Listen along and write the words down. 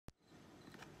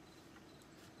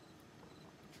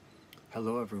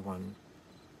Hello everyone.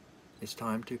 It's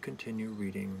time to continue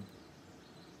reading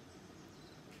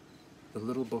the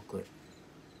little booklet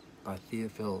by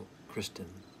Theophil Christen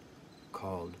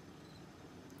called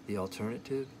The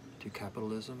Alternative to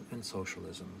Capitalism and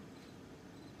Socialism.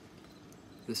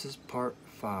 This is part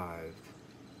 5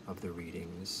 of the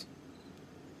readings,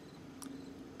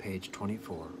 page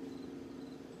 24.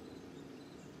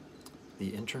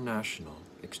 The International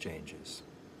Exchanges.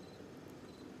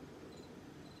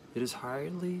 It is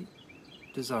highly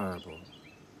desirable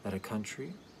that a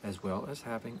country, as well as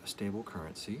having a stable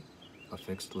currency, a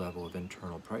fixed level of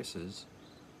internal prices,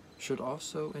 should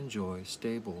also enjoy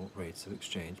stable rates of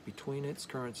exchange between its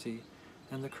currency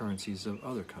and the currencies of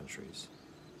other countries.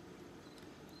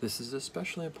 This is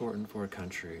especially important for a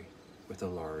country with a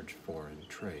large foreign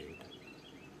trade.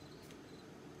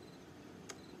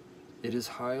 It is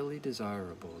highly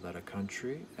desirable that a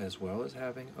country, as well as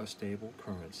having a stable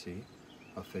currency,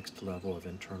 a fixed level of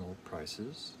internal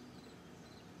prices,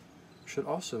 should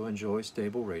also enjoy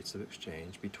stable rates of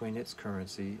exchange between its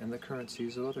currency and the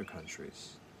currencies of other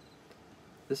countries.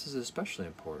 This is especially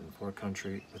important for a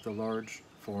country with a large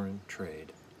foreign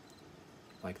trade,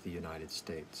 like the United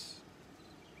States.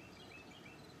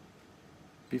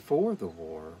 Before the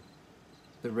war,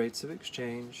 the rates of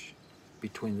exchange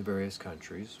between the various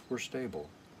countries were stable,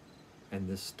 and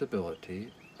this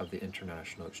stability of the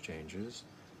international exchanges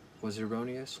was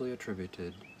erroneously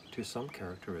attributed to some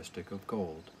characteristic of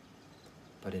gold.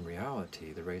 But in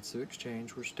reality, the rates of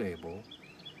exchange were stable,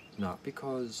 not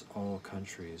because all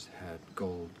countries had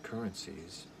gold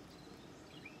currencies,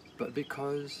 but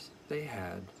because they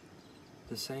had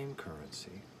the same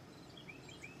currency.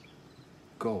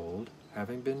 Gold,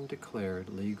 having been declared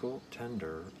legal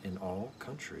tender in all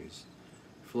countries,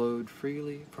 flowed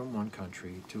freely from one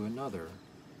country to another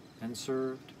and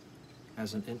served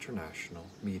as an international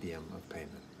medium of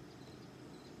payment.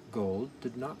 Gold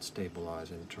did not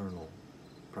stabilize internal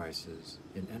prices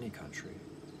in any country.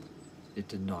 It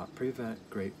did not prevent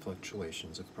great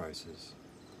fluctuations of prices,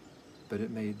 but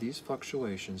it made these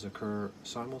fluctuations occur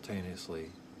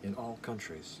simultaneously in all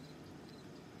countries.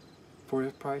 For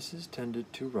if prices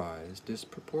tended to rise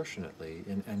disproportionately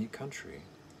in any country,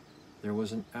 there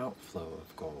was an outflow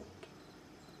of gold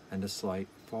and a slight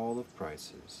fall of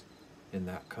prices in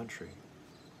that country,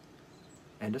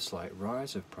 and a slight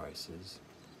rise of prices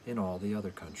in all the other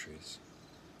countries.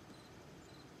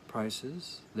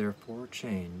 Prices, therefore,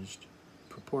 changed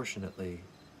proportionately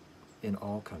in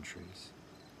all countries,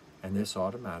 and this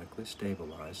automatically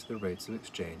stabilized the rates of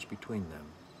exchange between them.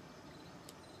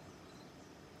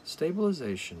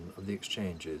 Stabilization of the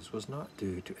exchanges was not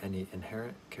due to any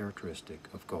inherent characteristic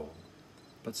of gold,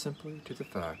 but simply to the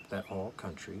fact that all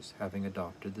countries, having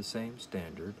adopted the same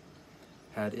standard,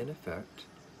 had in effect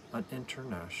an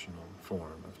international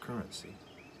form of currency.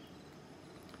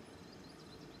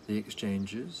 The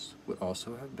exchanges would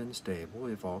also have been stable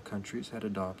if all countries had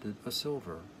adopted a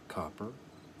silver, copper,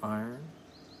 iron,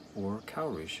 or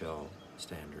cowrie shell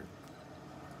standard.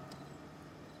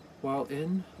 While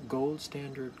in gold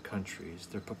standard countries,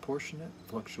 the proportionate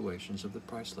fluctuations of the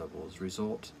price levels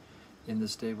result in the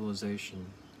stabilization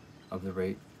of the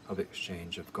rate of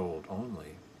exchange of gold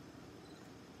only,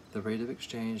 the rate of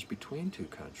exchange between two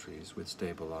countries with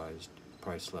stabilized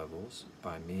price levels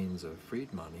by means of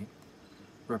freed money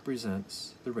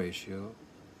represents the ratio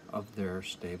of their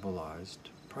stabilized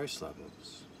price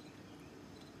levels.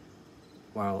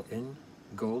 While in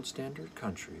gold standard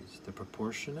countries, the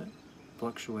proportionate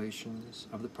fluctuations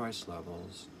of the price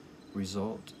levels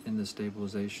result in the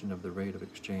stabilization of the rate of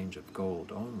exchange of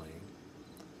gold only,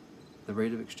 the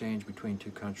rate of exchange between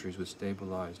two countries with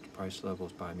stabilized price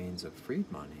levels by means of freed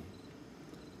money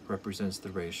represents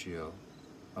the ratio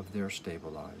of their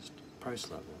stabilized price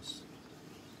levels.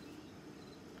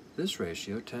 This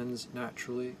ratio tends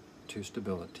naturally to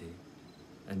stability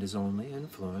and is only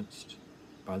influenced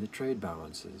by the trade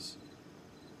balances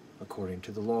according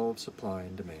to the law of supply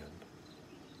and demand.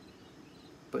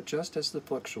 But just as the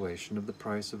fluctuation of the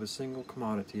price of a single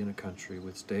commodity in a country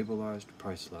with stabilized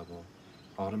price level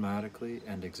automatically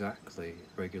and exactly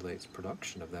regulates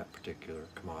production of that particular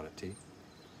commodity,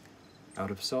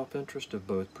 out of self-interest of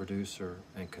both producer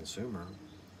and consumer,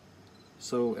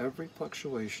 so every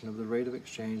fluctuation of the rate of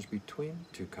exchange between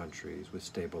two countries with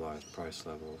stabilized price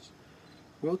levels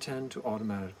will tend to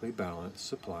automatically balance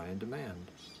supply and demand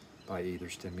by either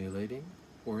stimulating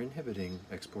or inhibiting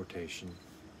exportation,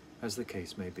 as the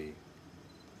case may be.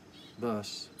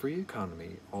 Thus, free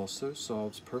economy also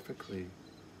solves perfectly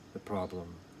the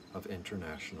problem of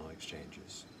international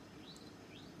exchanges.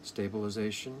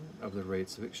 Stabilization of the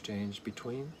rates of exchange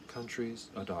between countries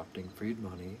adopting freed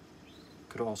money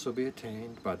could also be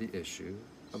attained by the issue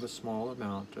of a small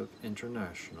amount of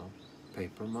international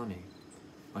paper money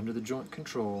under the joint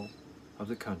control of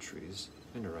the countries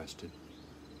interested.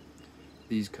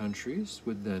 These countries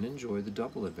would then enjoy the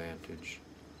double advantage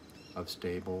of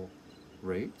stable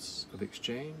rates of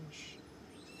exchange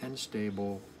and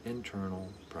stable internal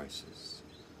prices.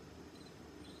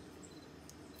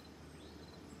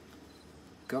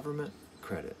 Government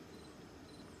credit.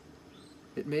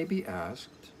 It may be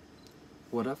asked,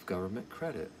 what of government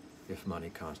credit if money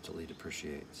constantly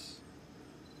depreciates?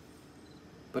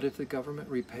 But if the government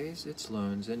repays its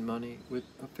loans in money with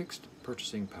a fixed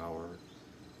purchasing power,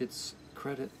 its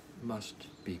credit must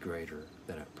be greater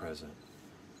than at present,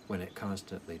 when it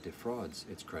constantly defrauds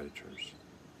its creditors.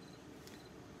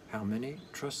 How many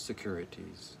trust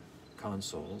securities,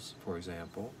 consols, for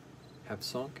example, have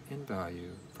sunk in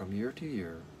value from year to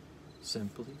year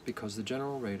simply because the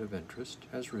general rate of interest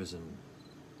has risen.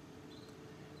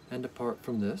 And apart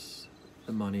from this,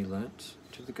 the money lent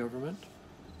to the government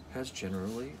has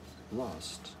generally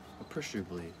lost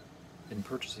appreciably in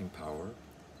purchasing power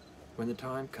when the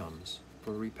time comes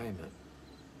for repayment.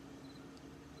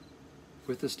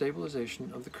 With the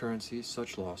stabilization of the currency,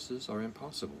 such losses are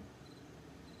impossible.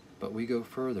 But we go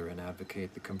further and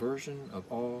advocate the conversion of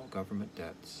all government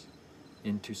debts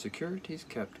into securities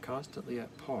kept constantly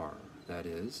at par, that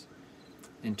is,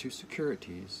 into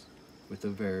securities with a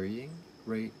varying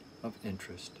rate of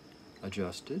interest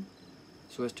adjusted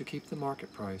so as to keep the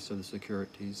market price of the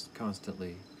securities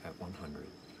constantly at 100.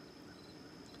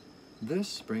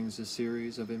 This brings a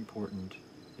series of important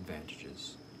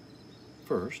advantages.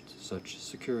 First, such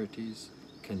securities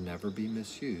can never be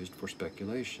misused for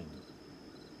speculation,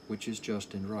 which is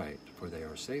just and right, for they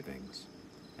are savings,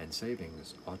 and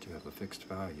savings ought to have a fixed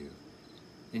value,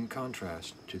 in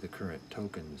contrast to the current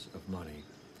tokens of money,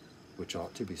 which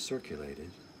ought to be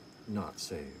circulated, not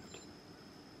saved.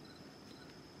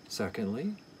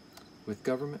 Secondly, with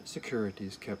government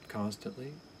securities kept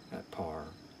constantly at par,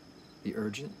 the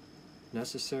urgent,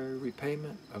 necessary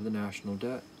repayment of the national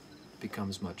debt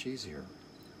becomes much easier.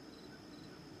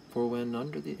 For when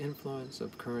under the influence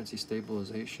of currency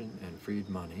stabilization and freed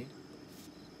money,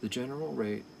 the general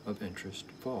rate of interest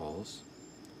falls,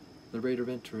 the rate of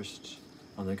interest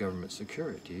on the government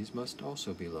securities must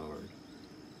also be lowered.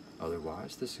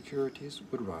 Otherwise, the securities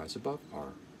would rise above par.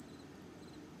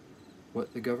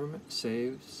 What the government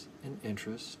saves in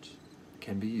interest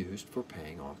can be used for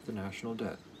paying off the national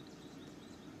debt.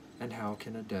 And how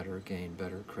can a debtor gain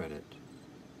better credit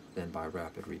than by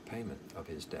rapid repayment of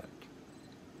his debt?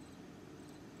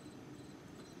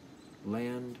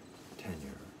 Land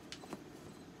tenure.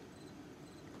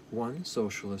 One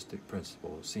socialistic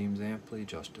principle seems amply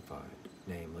justified,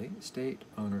 namely state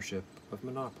ownership of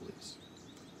monopolies.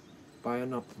 By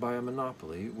a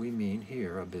monopoly, we mean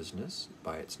here a business,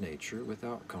 by its nature,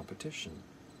 without competition,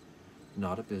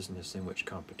 not a business in which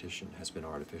competition has been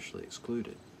artificially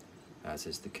excluded, as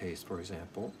is the case, for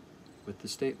example, with the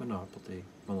state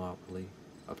monopoly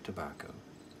of tobacco.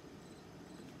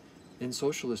 In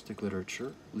socialistic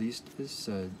literature, least is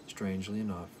said, strangely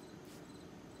enough,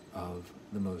 of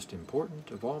the most important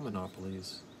of all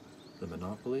monopolies, the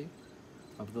monopoly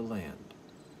of the land,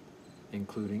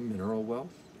 including mineral wealth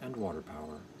and water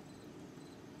power.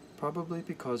 Probably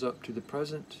because up to the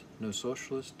present no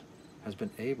socialist has been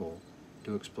able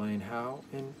to explain how,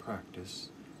 in practice,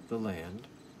 the land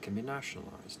can be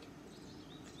nationalized.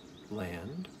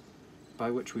 Land, by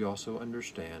which we also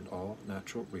understand all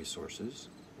natural resources,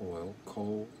 oil,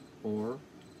 coal, ore,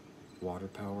 water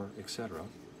power, etc.,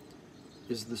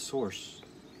 is the source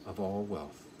of all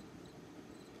wealth.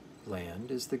 Land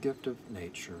is the gift of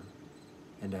nature,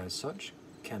 and as such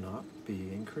cannot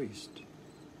be increased.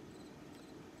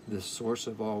 This source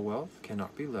of all wealth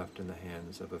cannot be left in the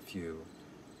hands of a few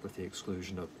with the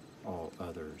exclusion of all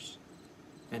others,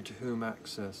 and to whom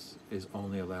access is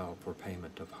only allowed for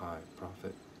payment of high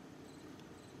profit.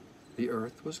 The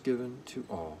earth was given to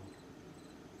all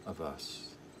of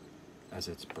us as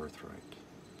its birthright.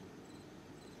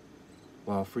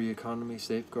 While free economy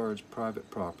safeguards private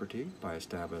property by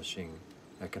establishing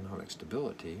economic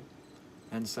stability,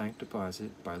 and sanctifies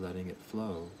it by letting it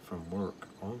flow from work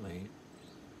only,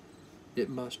 it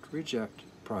must reject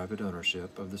private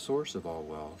ownership of the source of all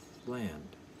wealth,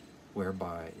 land,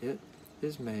 whereby it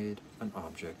is made an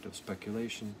object of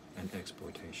speculation and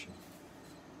exploitation.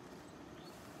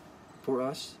 For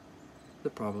us, the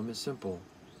problem is simple.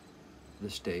 The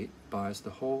state buys the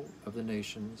whole of the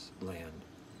nation's land,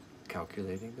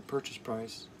 calculating the purchase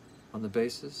price on the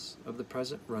basis of the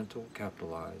present rental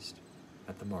capitalized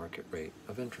at the market rate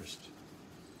of interest.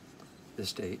 The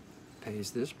state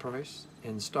pays this price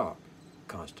in stock,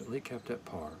 constantly kept at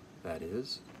par, that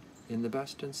is, in the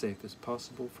best and safest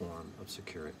possible form of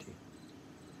security,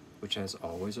 which has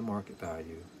always a market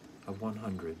value of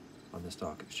 100 on the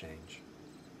stock exchange.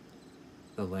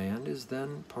 The land is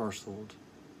then parceled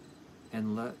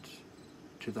and let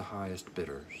to the highest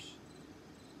bidders.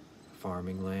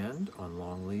 Farming land on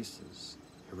long leases,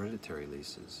 hereditary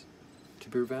leases, to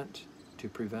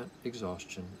prevent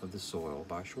exhaustion of the soil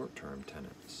by short-term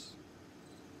tenants.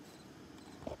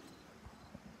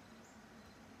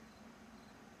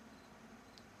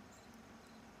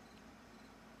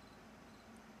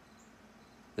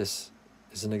 This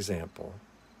is an example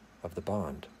of the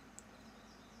bond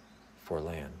for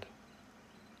land.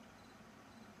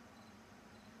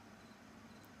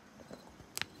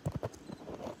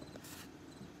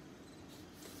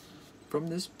 From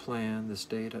this plan, the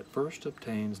state at first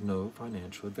obtains no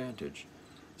financial advantage,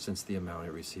 since the amount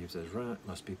it receives as rent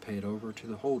must be paid over to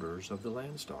the holders of the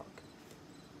land stock.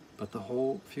 But the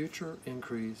whole future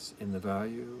increase in the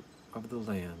value of the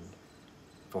land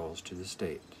falls to the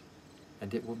state,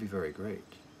 and it will be very great.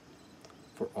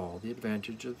 For all the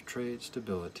advantage of trade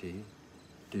stability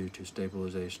due to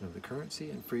stabilization of the currency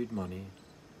and freed money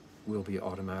will be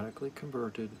automatically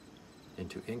converted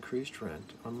into increased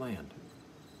rent on land.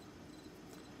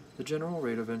 The general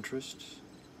rate of interest,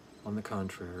 on the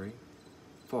contrary,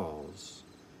 falls,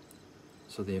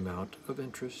 so the amount of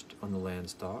interest on the land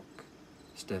stock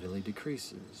steadily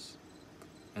decreases,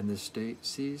 and the state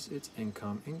sees its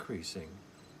income increasing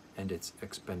and its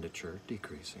expenditure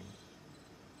decreasing.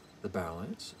 The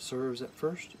balance serves at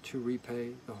first to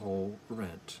repay the whole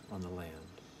rent on the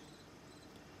land.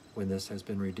 When this has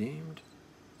been redeemed,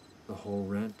 the whole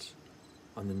rent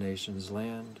on the nation's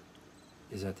land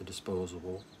is at the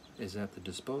disposal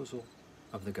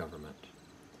of the government.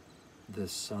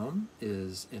 This sum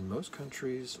is in most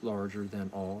countries larger than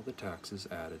all the taxes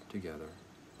added together,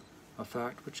 a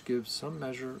fact which gives some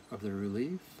measure of the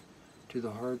relief to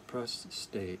the hard-pressed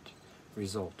state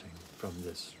resulting from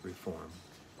this reform.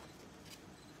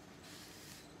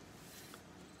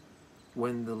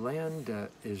 When the land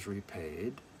debt is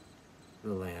repaid,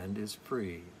 the land is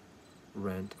free.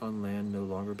 Rent on land no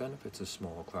longer benefits a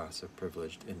small class of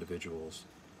privileged individuals,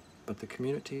 but the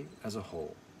community as a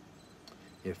whole.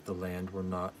 If the land were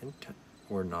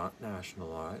not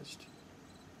nationalized,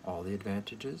 all the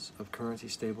advantages of currency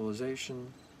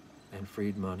stabilization and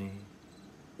freed money,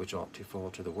 which ought to fall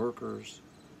to the workers,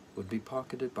 would be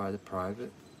pocketed by the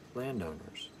private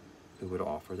landowners, who would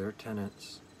offer their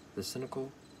tenants the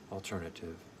cynical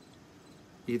alternative: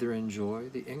 either enjoy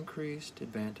the increased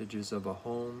advantages of a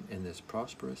home in this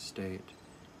prosperous state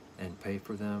and pay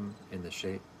for them in the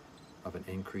shape of an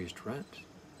increased rent,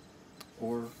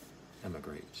 or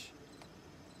emigrate.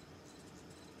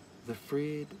 The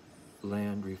freed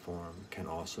land reform can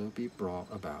also be brought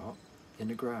about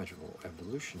in a gradual,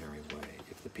 evolutionary way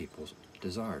if the people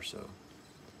desire so.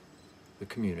 The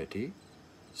community,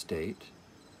 state,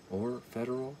 or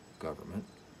federal government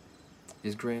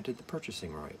is granted the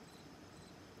purchasing right.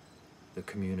 The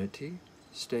community,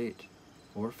 state,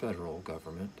 or federal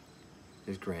government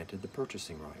is granted the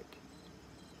purchasing right.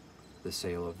 The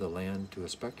sale of the land to a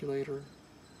speculator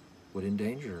would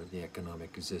endanger the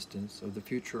economic existence of the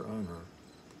future owner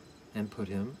and put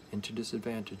him into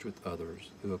disadvantage with others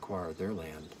who acquire their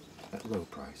land at low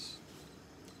price.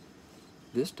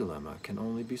 This dilemma can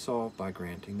only be solved by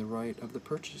granting the right of the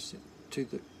purchase to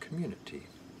the community,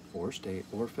 or state,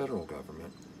 or federal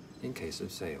government in case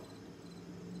of sale.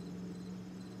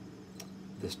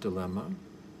 This dilemma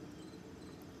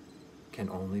can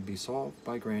only be solved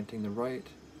by granting the right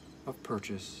of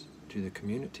purchase to the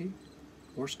community,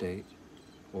 or state,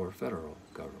 or federal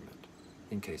government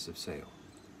in case of sale.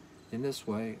 In this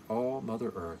way, all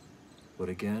Mother Earth would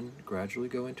again gradually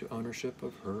go into ownership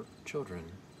of her children.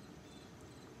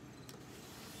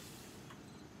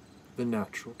 The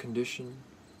natural condition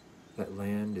that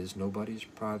land is nobody's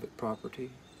private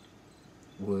property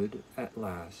would at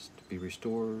last be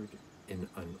restored in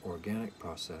an organic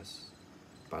process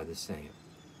by the same,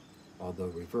 although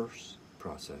reverse,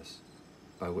 process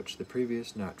by which the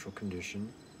previous natural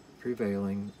condition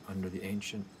prevailing under the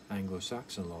ancient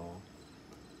Anglo-Saxon law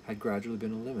had gradually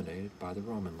been eliminated by the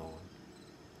Roman law.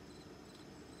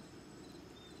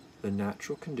 The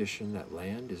natural condition that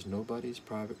land is nobody's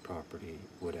private property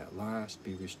would at last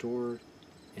be restored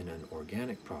in an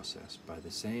organic process by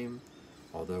the same,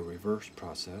 although reverse,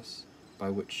 process by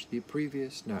which the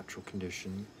previous natural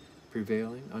condition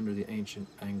prevailing under the ancient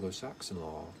Anglo-Saxon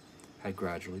law had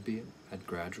gradually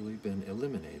been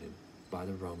eliminated by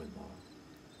the Roman law.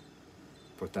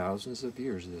 For thousands of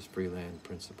years, this free land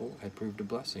principle had proved a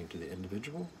blessing to the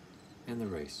individual and the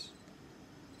race.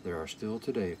 There are still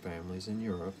today families in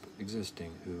Europe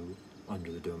existing who,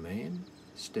 under the domain,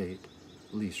 state,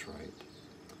 lease right,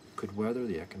 could weather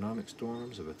the economic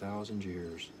storms of 1,000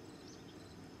 years,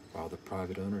 while the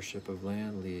private ownership of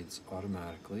land leads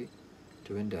automatically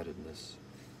to indebtedness,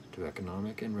 to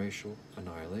economic and racial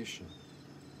annihilation.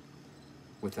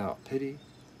 Without pity,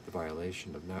 the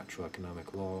violation of natural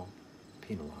economic law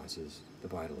penalizes the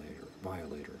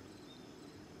violator.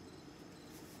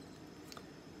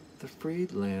 The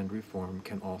freed land reform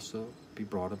can also be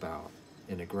brought about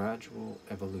in a gradual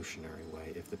evolutionary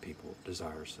way if the people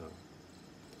desire so.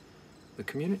 The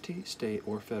community, state,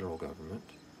 or federal government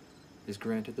is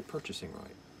granted the purchasing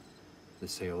right. The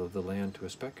sale of the land to a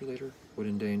speculator would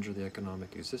endanger the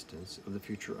economic existence of the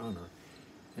future owner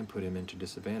and put him into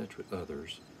disadvantage with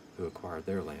others who acquired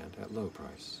their land at low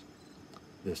price.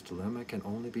 This dilemma can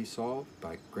only be solved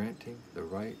by granting the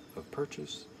right of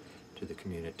purchase to the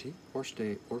community or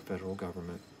state or federal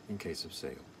government in case of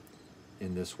sale.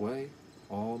 In this way,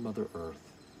 all Mother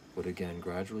Earth would again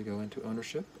gradually go into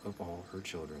ownership of all her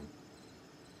children.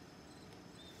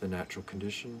 The natural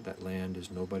condition that land is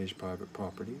nobody's private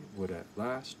property would at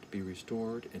last be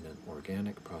restored in an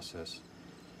organic process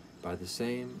by the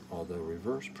same, although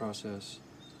reverse process,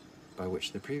 by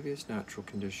which the previous natural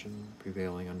condition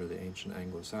prevailing under the ancient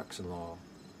Anglo-Saxon law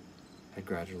had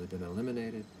gradually been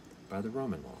eliminated by the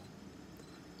Roman law.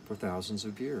 For thousands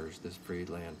of years, this freed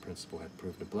land principle had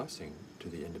proved a blessing to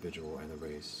the individual and the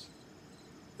race.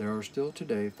 There are still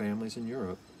today families in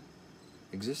Europe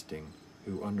existing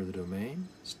who, under the domain,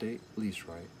 state, lease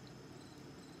right,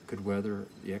 could weather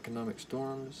the economic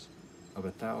storms of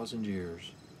 1,000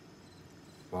 years,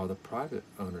 while the private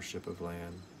ownership of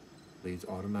land leads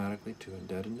automatically to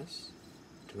indebtedness,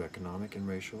 to economic and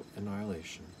racial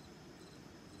annihilation.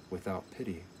 Without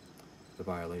pity, the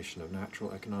violation of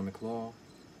natural economic law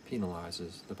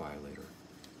penalizes the violator.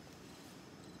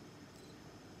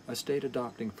 A state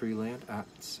adopting free land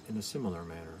acts in a similar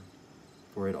manner,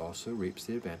 for it also reaps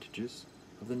the advantages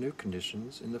of the new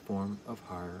conditions in the form of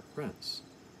higher rents.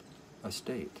 A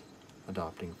state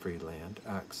adopting free land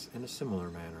acts in a similar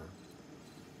manner,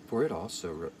 for it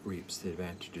also reaps the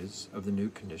advantages of the new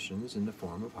conditions in the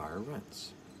form of higher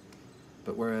rents.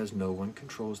 But whereas no one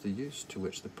controls the use to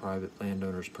which the private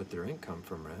landowners put their income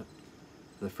from rent,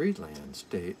 the freed land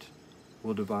state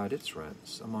will divide its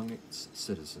rents among its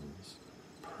citizens,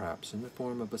 perhaps in the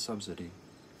form of a subsidy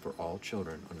for all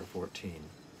children under 14,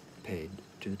 paid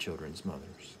to the children's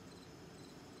mothers.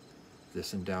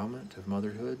 This endowment of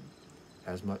motherhood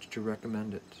has much to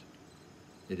recommend it.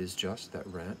 It is just that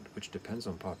rent, which depends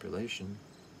on population,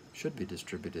 should be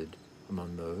distributed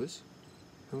among those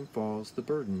whom falls the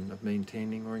burden of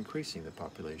maintaining or increasing the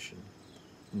population,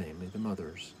 namely the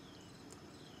mothers.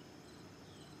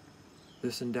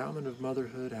 This endowment of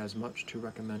motherhood has much to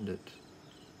recommend it.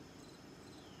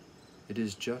 It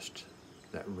is just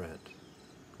that rent,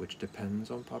 which depends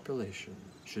on population,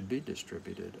 should be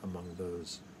distributed among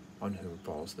those on whom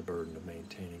falls the burden of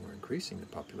maintaining or increasing the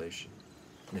population,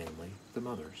 namely the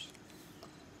mothers.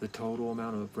 The total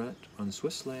amount of rent on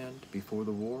Swiss land before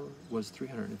the war was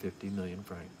 350 million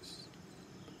francs.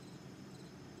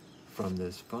 From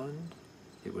this fund,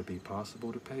 it would be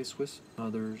possible to pay Swiss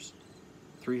mothers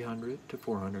 300 to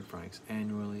 400 francs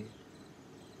annually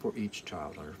for each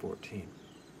child under 14.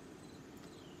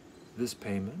 This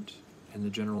payment and the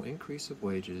general increase of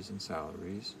wages and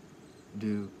salaries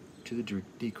due to the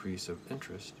decrease of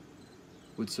interest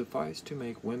would suffice to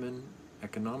make women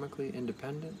economically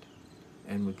independent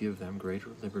and would give them greater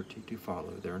liberty to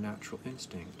follow their natural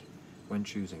instinct when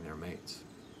choosing their mates.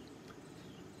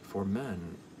 For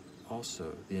men,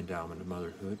 also, the endowment of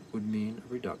motherhood would mean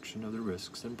a reduction of the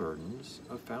risks and burdens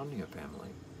of founding a family.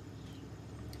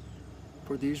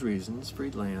 For these reasons,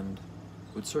 freed land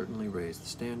would certainly raise the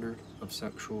standard of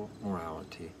sexual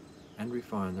morality and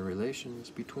refine the relations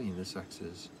between the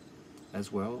sexes,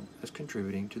 as well as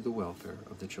contributing to the welfare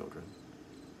of the children.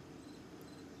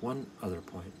 One other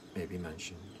point may be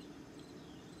mentioned: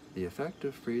 the effect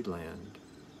of freed land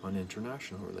on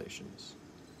international relations.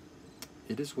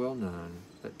 It is well known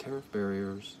that tariff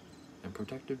barriers and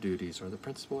protective duties are the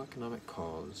principal economic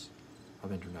cause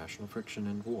of international friction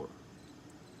and war.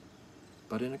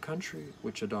 But in a country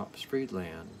which adopts freed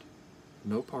land,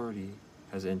 no party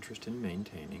has interest in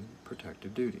maintaining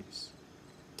protective duties.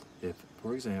 If,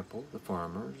 for example, the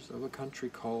farmers of a country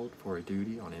called for a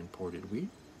duty on imported wheat,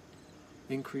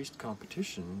 increased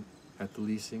competition at the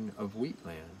leasing of wheat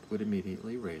land would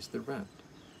immediately raise the rent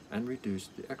and reduce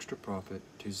the extra profit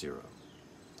to zero.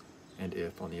 And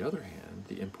if, on the other hand,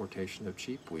 the importation of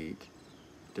cheap wheat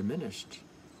diminished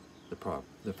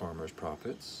the farmer's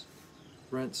profits,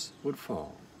 rents would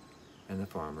fall and the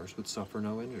farmers would suffer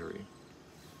no injury.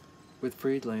 With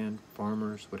freed land,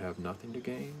 farmers would have nothing to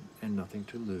gain and nothing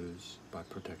to lose by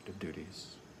protective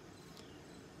duties.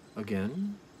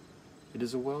 Again, it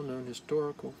is a well-known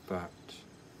historical fact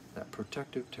that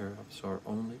protective tariffs are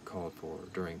only called for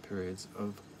during periods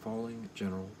of falling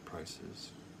general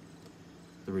prices,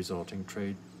 the resulting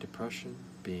trade depression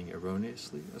being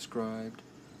erroneously ascribed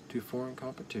to foreign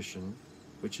competition,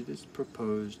 which it is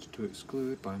proposed to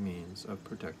exclude by means of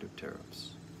protective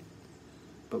tariffs.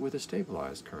 But with a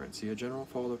stabilized currency, a general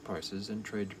fall of prices and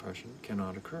trade depression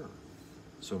cannot occur,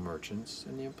 so merchants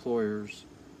and the employers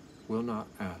will not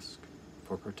ask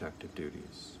for protective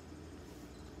duties.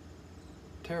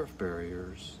 Tariff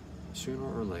barriers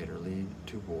sooner or later lead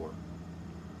to war.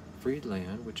 Freed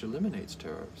land which eliminates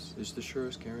tariffs is the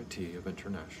surest guarantee of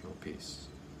international peace.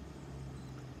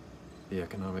 The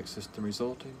economic system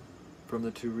resulting from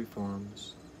the two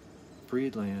reforms,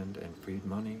 freed land and freed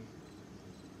money,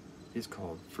 is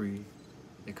called free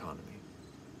economy.